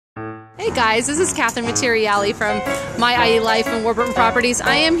Hey guys, this is Catherine Materiali from My IE Life and Warburton Properties.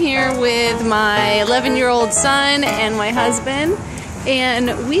 I am here with my 11-year-old son and my husband,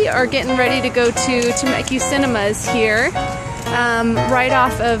 and we are getting ready to go to Temeku Cinemas here, right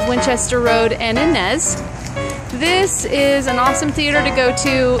off of Winchester Road and Inez. This is an awesome theater to go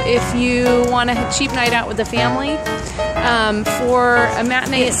to if you want a cheap night out with the family. For a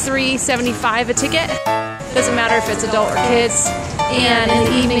matinee, it's $3.75 a ticket. Doesn't matter if it's adult or kids. And in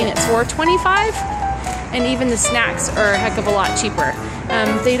the evening it's $4.25, and even the snacks are a heck of a lot cheaper.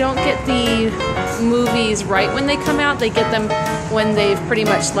 They don't get the movies right when they come out. They get them when they've pretty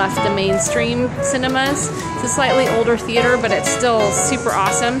much left the mainstream cinemas. It's a slightly older theater, but it's still super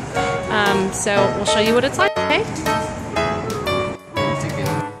awesome. So we'll show you what it's like, okay?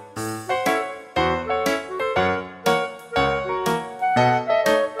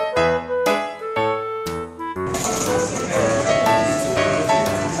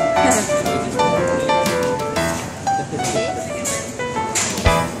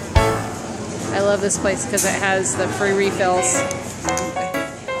 I love this place because it has the free refills.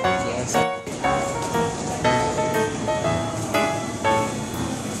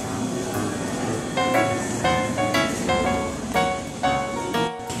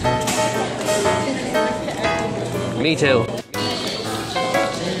 Me too.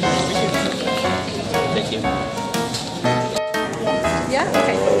 Thank you. Yeah?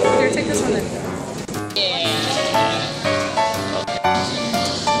 Okay. Here, take this one then.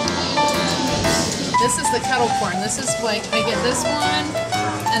 This is the kettle corn. This is like, I get this one,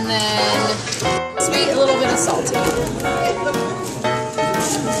 and then sweet, a little bit of salty.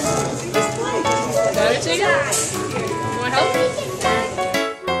 Got it, Jada? You want help?